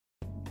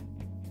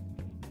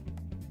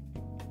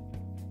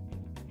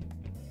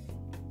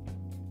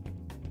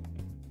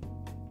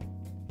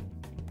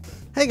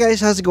Hey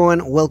guys, how's it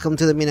going? Welcome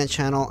to the Mina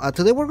channel.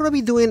 Today we're going to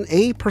be doing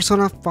a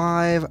Persona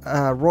 5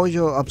 not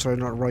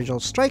Royal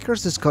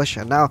Strikers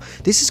discussion. Now,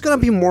 this is going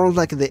to be more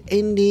like the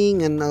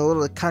ending and a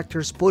little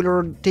character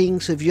spoiler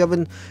things. So if you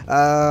haven't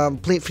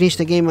finished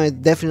the game, I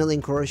definitely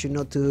encourage you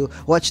not to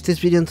watch this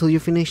video until you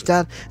finish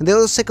that. And the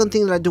other second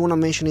thing that I do want to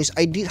mention is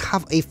I did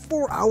have a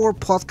 4-hour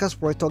podcast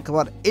where I talk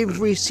about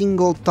every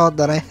single thought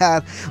that I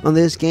had on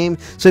this game.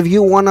 So if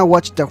you want to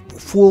watch the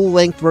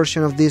full-length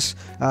version of this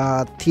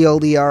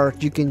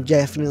TLDR, you can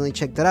definitely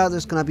check that out.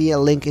 There's gonna be a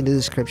link in the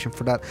description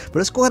for that. But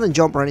let's go ahead and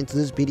jump right into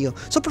this video.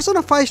 So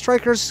Persona 5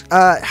 Strikers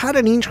had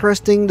an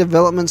interesting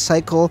development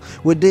cycle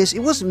with this. It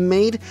was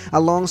made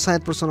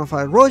alongside Persona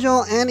 5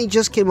 Royal, and it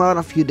just came out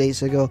a few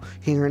days ago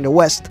here in the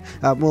West.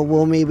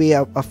 Well, maybe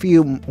a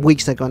few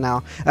weeks ago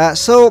now.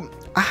 So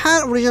I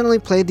had originally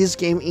played this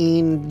game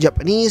in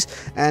Japanese,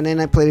 and then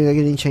I played it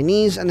again in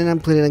Chinese, and then I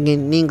played it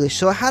again in English.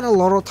 So I had a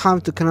lot of time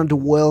to kind of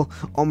dwell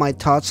on my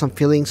thoughts and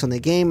feelings on the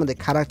game and the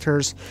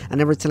characters and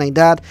everything like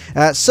that.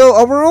 So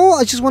overall,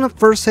 I just want to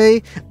first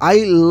say I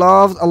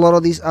loved a lot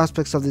of these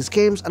aspects of these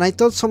games, and I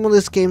thought some of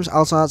these games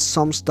also had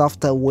some stuff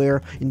that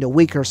were in the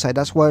weaker side.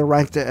 That's why I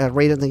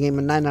rated the game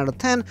a 9 out of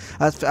 10.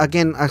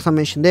 Again, as I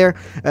mentioned there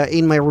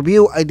in my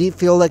review, I did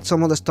feel like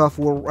some of the stuff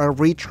were a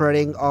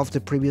retreading of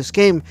the previous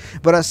game,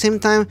 but at the same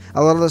time,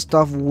 a lot of the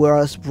stuff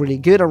was really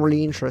good and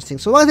really interesting.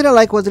 So what did I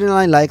like, what didn't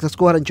I like? Let's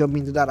go ahead and jump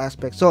into that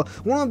aspect. So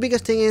one of the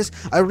biggest thing is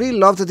I really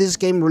love that this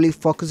game really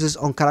focuses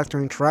on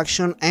character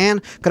interaction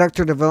and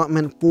character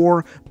development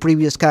for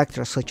previous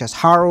characters such as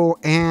Haru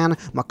and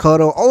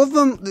Makoto. All of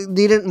them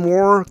needed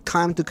more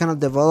time to kind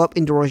of develop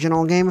in the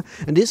original game,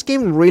 and this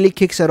game really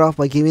kicks it off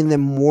by giving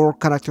them more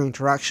character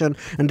interaction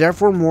and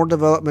therefore more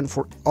development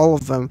for all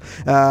of them.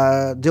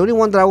 The only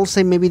one that I will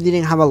say maybe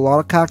didn't have a lot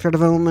of character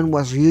development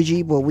was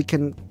Ryuji, but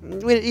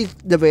it's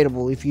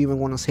debatable if you even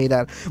want to say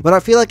that. But I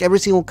feel like every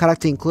single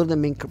character, including the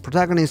main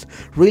protagonist,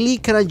 really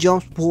kind of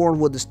jumps forward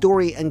with the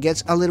story and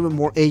gets a little bit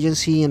more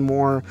agency and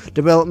more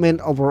development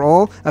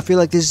overall. I feel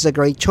like this is a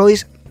great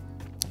choice.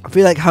 I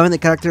feel like having the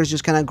characters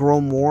just kind of grow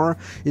more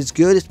is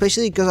good,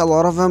 especially because a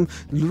lot of them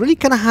really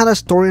kind of had a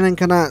storyline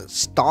kind of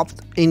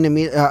stopped in the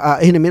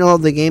middle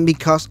of the game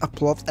because of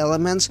plot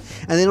elements,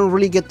 and they don't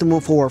really get to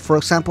move forward. For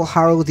example,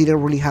 Haru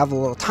didn't really have a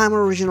lot of time in the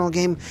original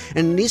game,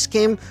 and in this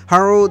game,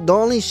 Haru, not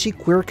only is she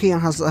quirky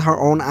and has her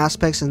own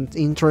aspects and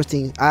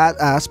interesting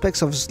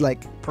aspects of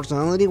like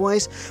personality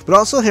wise, but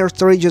also her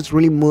story just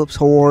really moves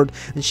forward,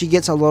 and she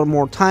gets a lot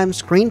more time,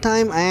 screen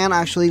time, and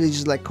actually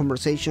just like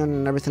conversation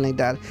and everything like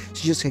that.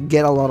 She just can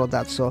get a lot of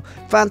that. So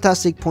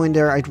fantastic point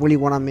there. I really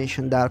want to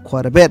mention that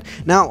quite a bit.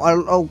 Now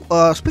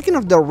speaking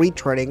of the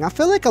retreading, I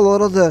feel like a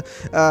lot of the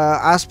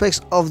aspects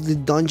of the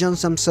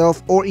dungeons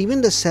themselves, or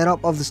even the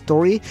setup of the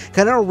story,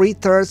 kind of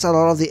retreads a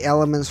lot of the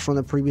elements from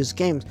the previous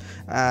games.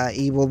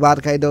 Evil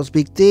bad guy does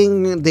big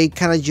thing, they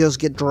kind of just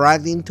get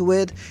dragged into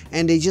it,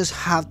 and they just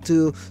have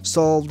to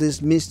solve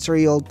this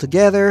mystery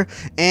altogether.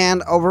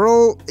 And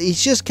overall,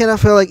 it's just kind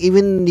of feel like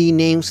even the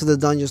names of the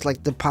dungeons,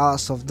 like the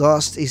Palace of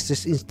Dust is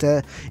just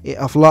instead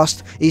of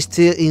Lost, is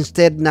still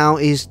instead now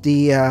is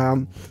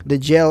the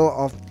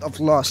jail of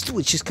Lost,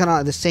 which is kind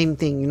of the same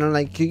thing, you know.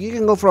 Like you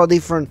can go for a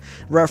different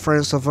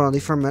reference of a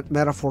different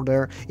metaphor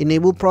there, and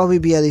it will probably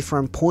be a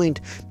different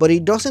point, but they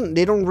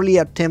don't really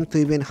attempt to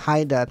even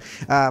hide that.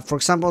 For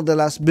example, the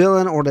last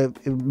villain, or the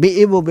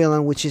evil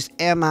villain, which is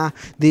Emma,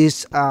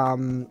 this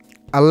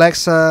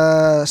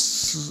Alexa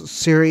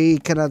Siri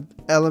kind of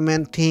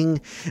element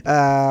thing,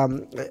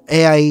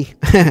 AI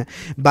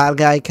bad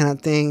guy kind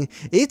of thing.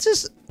 It's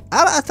just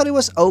I thought it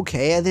was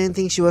okay. I didn't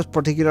think she was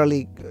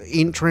particularly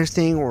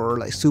interesting or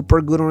like super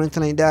good or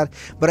anything like that,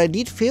 but I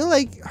did feel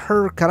like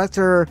her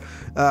character,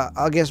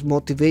 I guess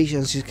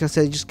motivations, you can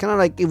say, just kind of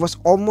like it was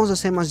almost the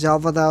same as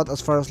Zelvadot,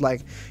 as far as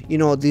like, you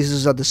know, this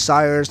is the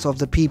desires of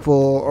the people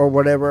or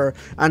whatever.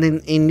 And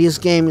in this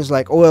game, it's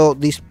like, oh well,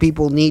 these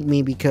people need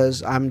me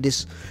because I'm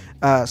this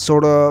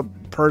sort of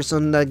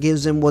person that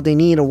gives them what they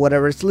need or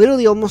whatever. It's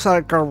literally almost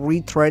like a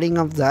retreading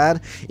of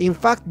that. In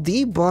fact,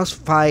 the boss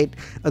fight,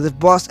 the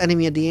boss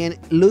enemy at the end,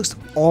 looks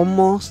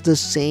almost the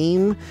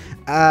same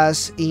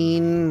as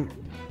in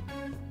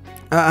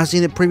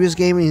the previous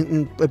game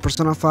in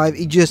Persona 5.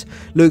 It just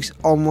looks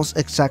almost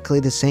exactly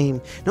the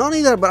same. Not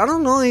only that, but I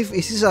don't know if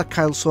this is a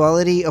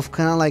causality of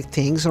kind of like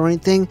things or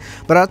anything,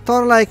 but I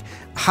thought like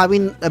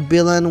having a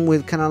villain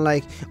with kind of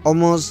like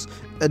almost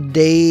a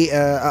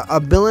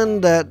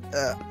villain that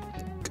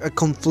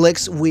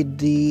conflicts with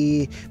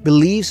the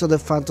beliefs of the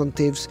Phantom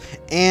Thieves,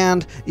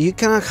 and you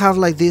kind of have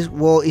like this,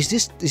 well, is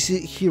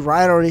he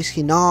right or is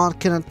he not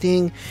kind of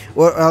thing,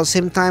 or at the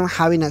same time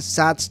having a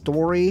sad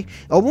story.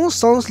 Almost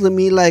sounds to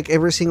me like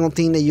every single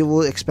thing that you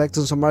would expect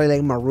on somebody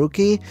like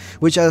Maruki,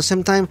 which at the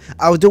same time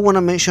I do want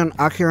to mention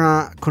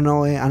Akira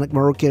Konoe and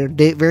Maruki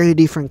are very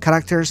different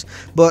characters,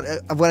 but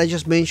what I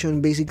just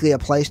mentioned basically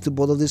applies to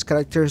both of these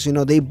characters. You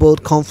know, they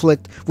both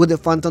conflict with the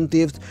Phantom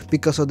Thieves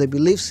because of the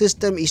belief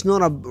system. It's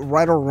not a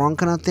right or wrong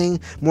kind of thing,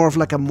 more of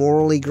like a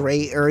morally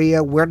gray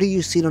area. Where do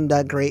you sit on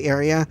that gray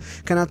area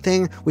kind of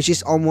thing, which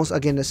is almost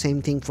again the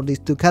same thing for these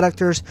two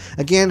characters.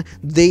 Again,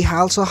 they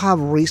also have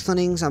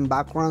reasonings and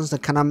backgrounds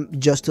that kind of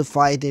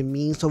justify the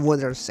means of what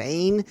they're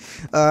saying,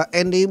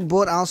 and they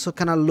both also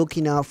kind of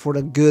looking out for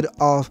the good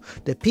of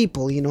the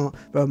people. You know,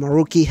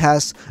 Maruki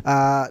has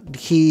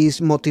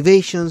his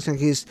motivations and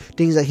his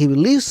things that he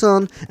believes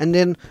on, and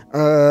then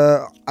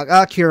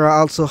Akira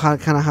also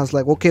kind of has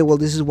like, okay, well,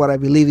 this is what I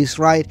believe is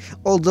right,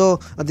 although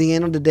at the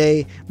end of the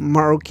day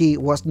Maruki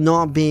was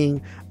not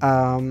being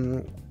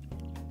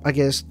I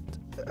guess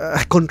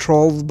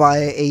controlled by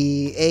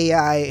a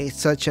AI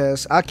such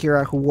as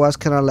Akira, who was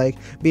kind of like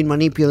being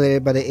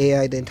manipulated by the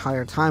AI the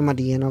entire time at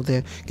the end of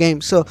the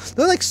game. So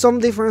there are like some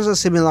differences and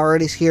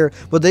similarities here,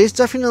 but there's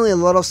definitely a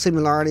lot of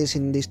similarities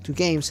in these two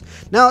games.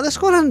 Now let's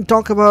go ahead and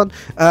talk about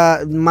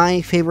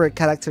my favorite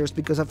characters,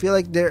 because I feel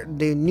like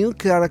the new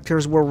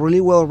characters were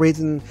really well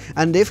written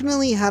and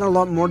definitely had a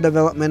lot more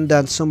development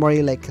than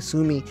somebody like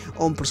Kasumi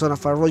on Persona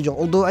 5 Royal.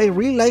 Although I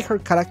really like her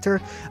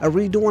character, I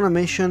really do want to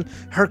mention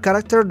her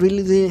character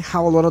really didn't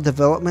have a lot of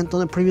development on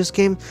the previous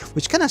game,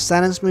 which kind of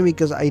saddens me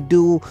because I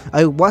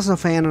was a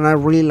fan and I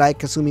really like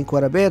Kasumi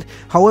quite a bit.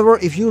 However,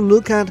 if you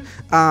look at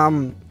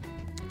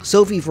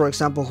Sophie, for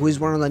example, who is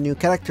one of the new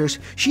characters,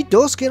 she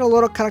does get a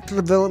lot of character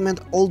development,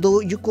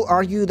 although you could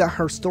argue that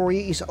her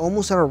story is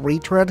almost a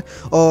retread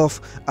of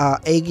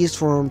Aegis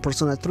from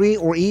Persona 3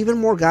 or even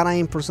Morgana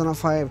in Persona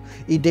 5.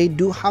 They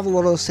do have a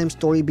lot of the same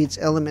story beats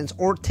elements,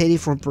 or Teddy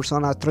from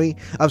Persona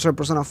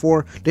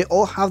 4. They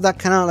all have that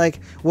kind of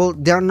like, well,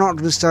 they're not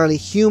necessarily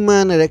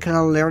human, and they're kind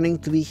of learning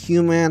to be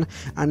human,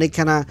 and they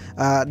kind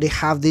of they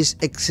have this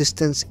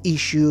existence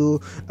issue,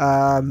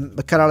 kind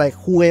of like,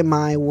 who am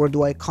I, where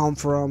do I come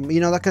from, you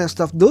know, that kind of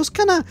stuff. Those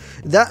kind of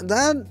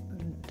that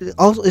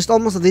also it's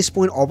almost at this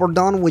point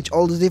overdone, which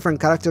all the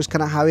different characters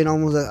kind of having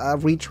almost a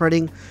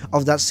retreading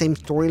of that same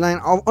storyline.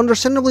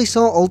 Understandably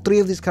so, all three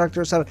of these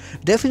characters are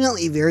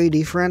definitely very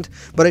different,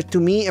 but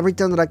to me, every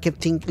time that I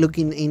kept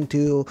looking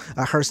into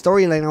her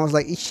storyline, I was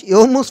like, it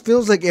almost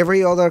feels like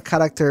every other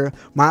character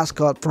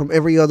mascot from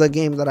every other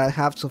game that I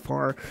have so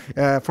far,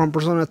 from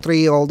Persona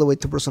 3 all the way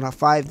to Persona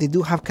 5. They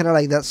do have kind of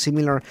like that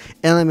similar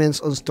elements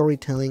on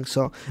storytelling,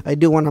 so I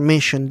do want to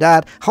mention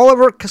that.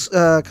 However,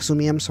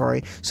 Kasumi, I'm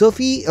sorry,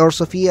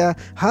 Sophia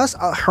has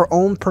her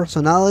own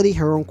personality,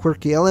 her own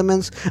quirky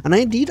elements, and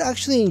I did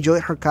actually enjoy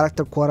her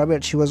character quite a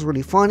bit. She was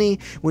really funny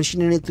when she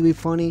needed to be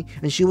funny,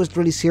 and she was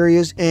really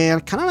serious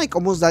and kind of like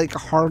almost like a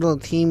hard on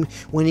the team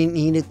when it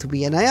needed to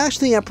be, and I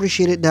actually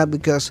appreciated that,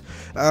 because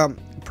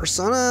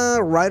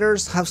Persona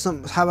writers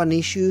have an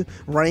issue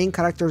writing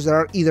characters that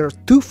are either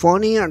too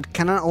funny or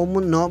kind of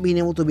almost not being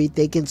able to be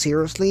taken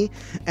seriously,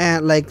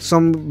 and like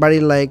somebody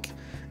like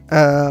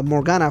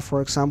Morgana,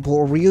 for example,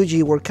 or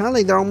Ryuji, were kind of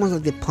like, they're almost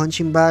like the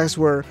punching bags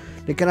where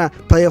they kind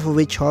of play off of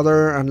each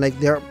other and like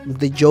they're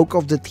the joke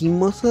of the team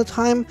most of the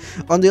time.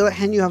 On the other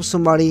hand, you have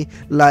somebody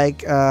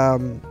like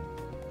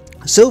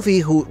Sophie,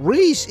 who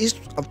really is,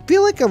 I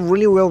feel like, a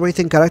really well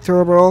written character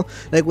overall.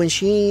 Like when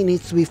she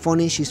needs to be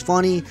funny, she's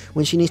funny.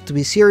 When she needs to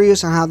be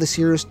serious and have the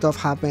serious stuff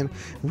happen,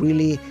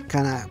 really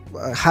kind of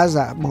has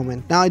that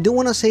moment. Now I do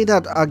want to say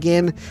that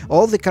again,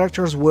 all the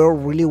characters were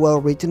really well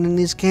written in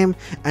this game,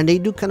 and they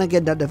do kind of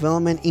get that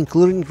development,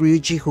 including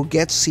Ryuji, who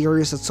gets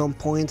serious at some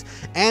point,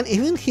 and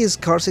even his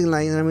cursing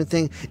line and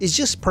everything is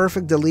just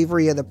perfect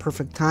delivery at the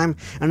perfect time,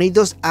 and it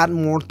does add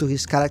more to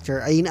his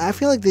character. I mean, I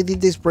feel like they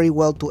did this pretty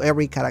well to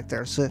every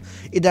character, so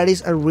that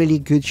is a really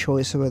good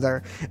choice over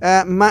there.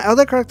 My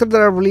other character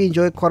that I really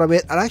enjoyed quite a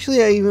bit, and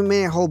actually I even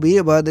made a whole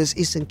video about this,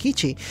 is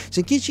Senkichi.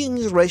 Senkichi, in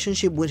his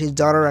relationship with his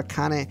daughter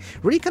Akane,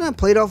 really kind of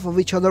played off of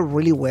each other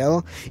really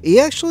well. He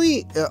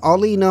actually,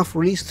 oddly enough,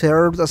 really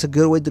served as a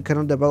good way to kind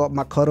of develop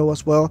Makoto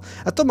as well.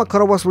 I thought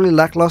Makoto was really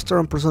lackluster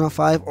on Persona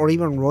 5 or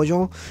even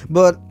Royal,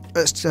 but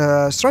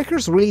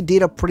Strikers really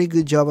did a pretty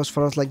good job as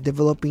far as like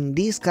developing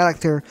this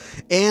character,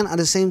 and at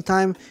the same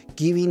time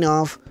giving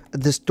off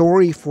the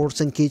story for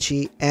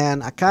Senkichi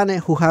and Akane,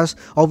 who has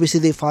obviously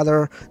the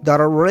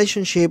father-daughter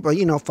relationship, or,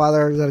 you know,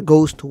 father that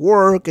goes to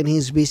work and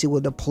he's busy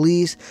with the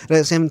police. At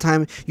the same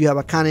time, you have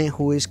Akane,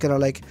 who is kind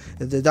of like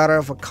the daughter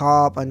of a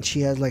cop, and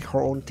she has like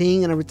her own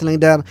thing and everything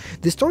like that.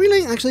 The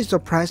storyline actually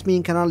surprised me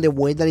in kind of the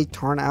way that it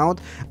turned out.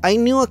 I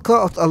knew a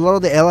lot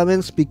of the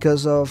elements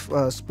because of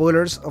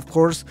spoilers, of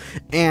course,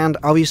 and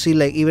obviously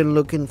like even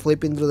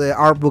flipping through the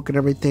art book and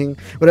everything,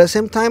 but at the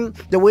same time,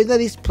 the way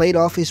that it's played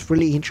off is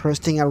really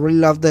interesting. I really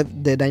love the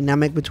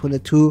dynamic between the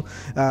two,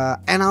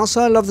 and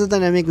also I love the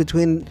dynamic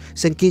between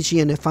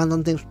Senkichi and the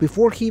Phantom Thief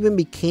before he even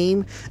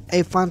became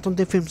a Phantom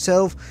Thief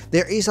himself.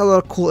 There is a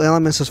lot of cool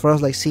elements as far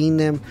as like seeing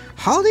them,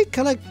 how they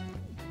kind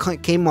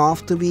of came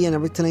off to be and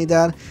everything like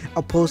that,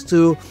 opposed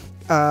to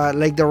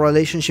like the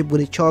relationship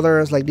with each other,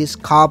 as like this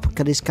cop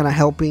is kind of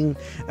helping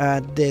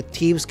the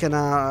thieves.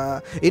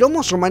 It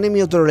almost reminded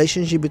me of the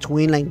relationship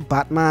between like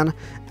Batman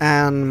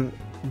and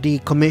the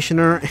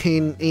commissioner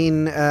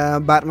in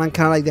Batman,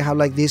 kind of like they have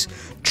like this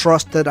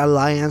trusted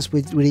alliance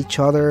with each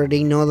other.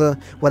 They know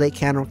what they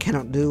can or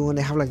cannot do, and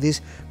they have like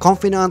this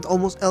confidant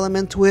almost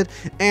element to it.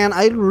 And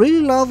I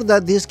really love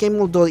that this game,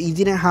 although it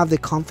didn't have the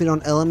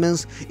confidant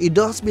elements, it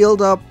does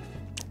build up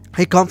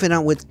a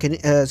confidant with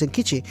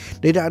Zenkichi.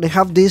 They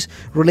have this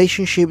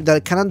relationship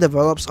that kind of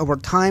develops over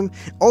time,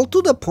 all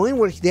to the point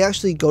where they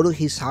actually go to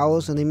his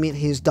house and they meet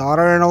his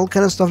daughter and all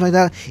kind of stuff like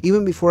that,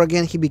 even before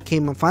again he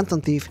became a phantom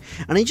thief.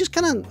 And it just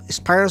kind of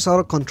spirals out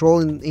of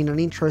control in an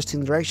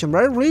interesting direction.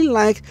 But I really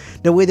like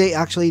the way they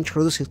actually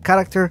introduce his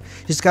character.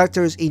 His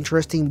character is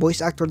interesting.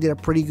 Voice actor did a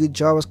pretty good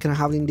job as kind of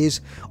having this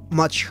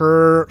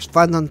mature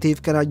phantom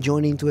thief kind of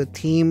joining to a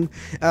team.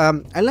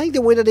 I like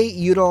the way that they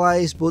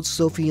utilize both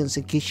Sophie and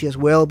Zenkichi as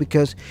well,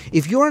 because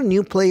if you're a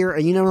new player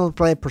and you never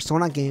play a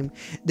Persona game,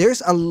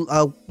 there's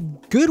a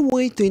good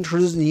way to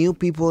introduce new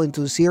people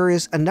into the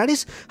series, and that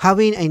is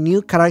having a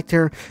new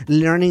character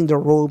learning the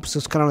ropes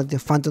as kind of like the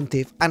phantom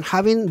thief. And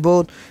having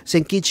both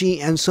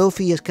Zenkichi and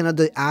Sophie as kind of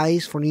the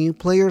eyes for new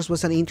players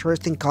was an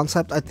interesting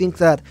concept. I think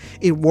that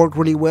it worked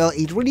really well.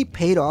 It really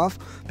paid off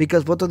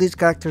because both of these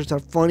characters are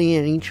funny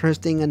and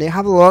interesting, and they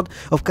have a lot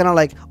of kind of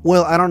like,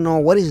 well, I don't know,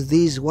 what is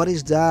this, what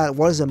is that,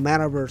 what is the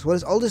metaverse, what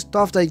is all this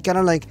stuff that kind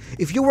of like,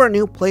 if you were a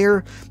new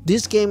player,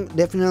 this game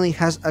definitely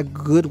has a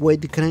good way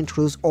to kind of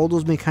introduce all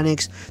those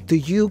mechanics to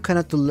you, kind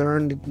of to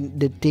learn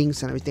the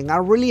things and everything. I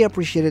really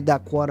appreciated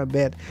that quite a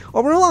bit.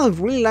 Overall, I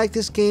really like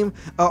this game.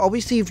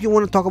 Obviously, if you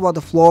want to talk about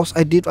the flaws,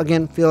 I did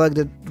again feel like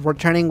the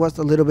returning was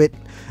a little bit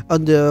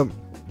on the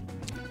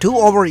too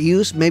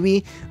overused.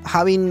 Maybe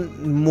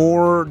having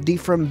more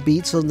different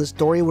beats on the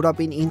story would have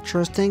been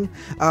interesting.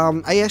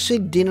 I actually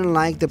didn't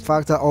like the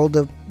fact that all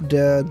the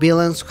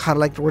villains had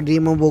like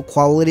redeemable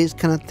qualities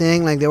kind of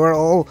thing. Like they were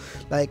all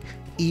like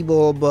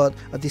evil, but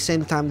at the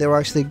same time they were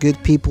actually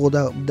good people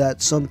that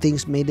some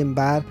things made them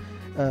bad.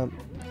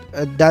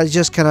 That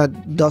just kind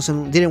of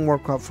didn't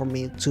work out for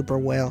me super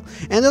well.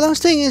 And the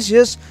last thing is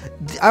just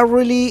I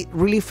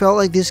really felt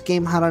like this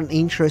game had an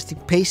interesting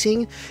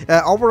pacing.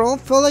 Overall,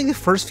 felt like the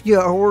first few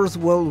hours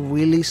were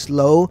really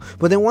slow,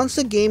 but then once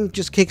the game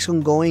just kicks on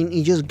going,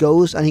 it just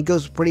goes, and it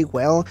goes pretty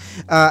well.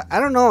 I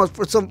don't know,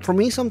 for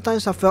me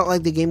sometimes I felt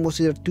like the game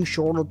was either too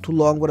short or too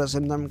long, but at the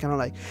same time kind of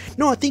like,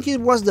 no, I think it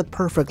was the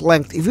perfect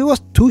length. If it was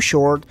too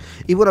short,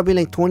 it would have been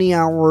like 20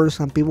 hours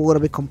and people would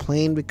have been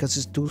complaining because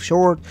it's too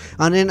short.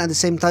 And then at the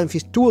same time, if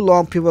it's too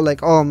long, people are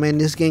like, oh man,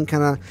 this game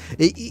kind of,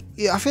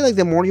 I feel like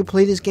the more you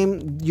play this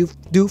game, you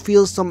do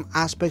feel some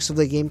aspects of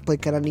the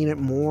gameplay kind of needed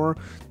more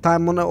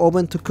time on the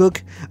oven to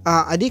cook.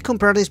 I did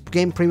compare this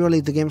game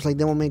previously to games like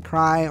Devil May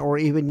Cry or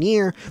even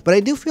Nier, but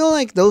I do feel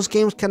like those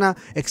games kind of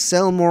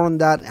excel more on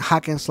that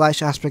hack and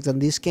slash aspect than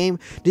this game.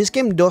 This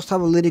game does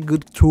have a really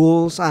good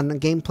tools and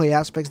gameplay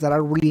aspects that I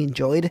really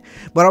enjoyed,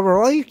 but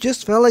overall I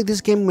just felt like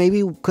this game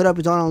maybe could have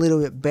been done a little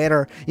bit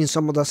better in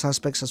some of those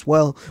aspects as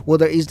well,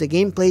 whether it's the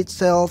gameplay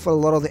itself, a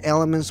lot of the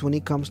elements when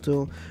it comes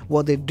to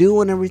what they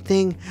do and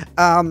everything.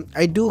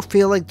 I do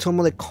feel like some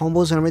of the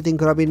combos and everything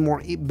could have been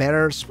more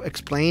better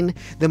explained.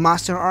 The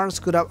master arts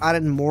could have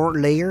added more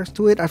layers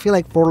to it. I feel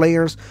like 4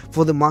 layers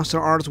for the master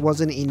arts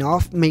wasn't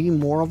enough. Maybe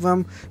more of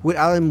them with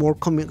adding more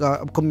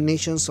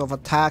combinations of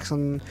attacks,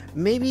 and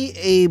maybe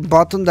a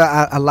button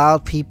that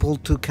allowed people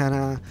to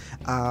kind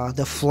of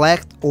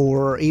deflect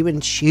or even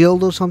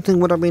shield or something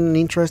would have been an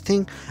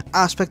interesting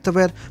aspect of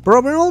it. But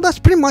overall, that's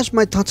pretty much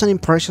my thoughts and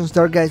impressions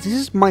there, guys. This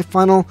is my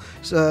final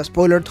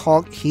spoiler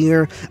talk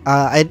here.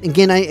 I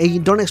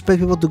don't expect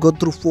people to go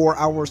through 4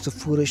 hours of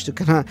footage to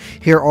kind of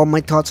hear all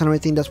my thoughts and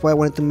everything. That's why I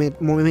wanted to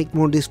make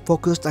more this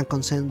focused and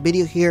concerned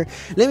video here.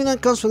 Let me know in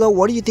the comments below,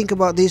 what do you think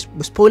about these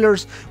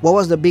spoilers? What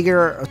was the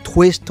bigger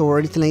twist or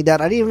anything like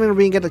that? I didn't even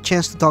really get a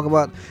chance to talk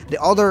about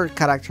the other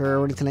character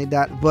or anything like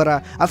that, but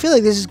I feel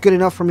like this is good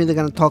enough for me to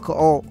kind of talk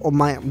all of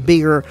my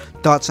bigger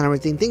thoughts and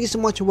everything. Thank you so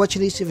much for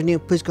watching this. If you're new,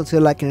 please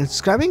consider liking and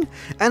subscribing,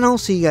 and I'll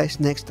see you guys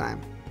next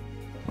time.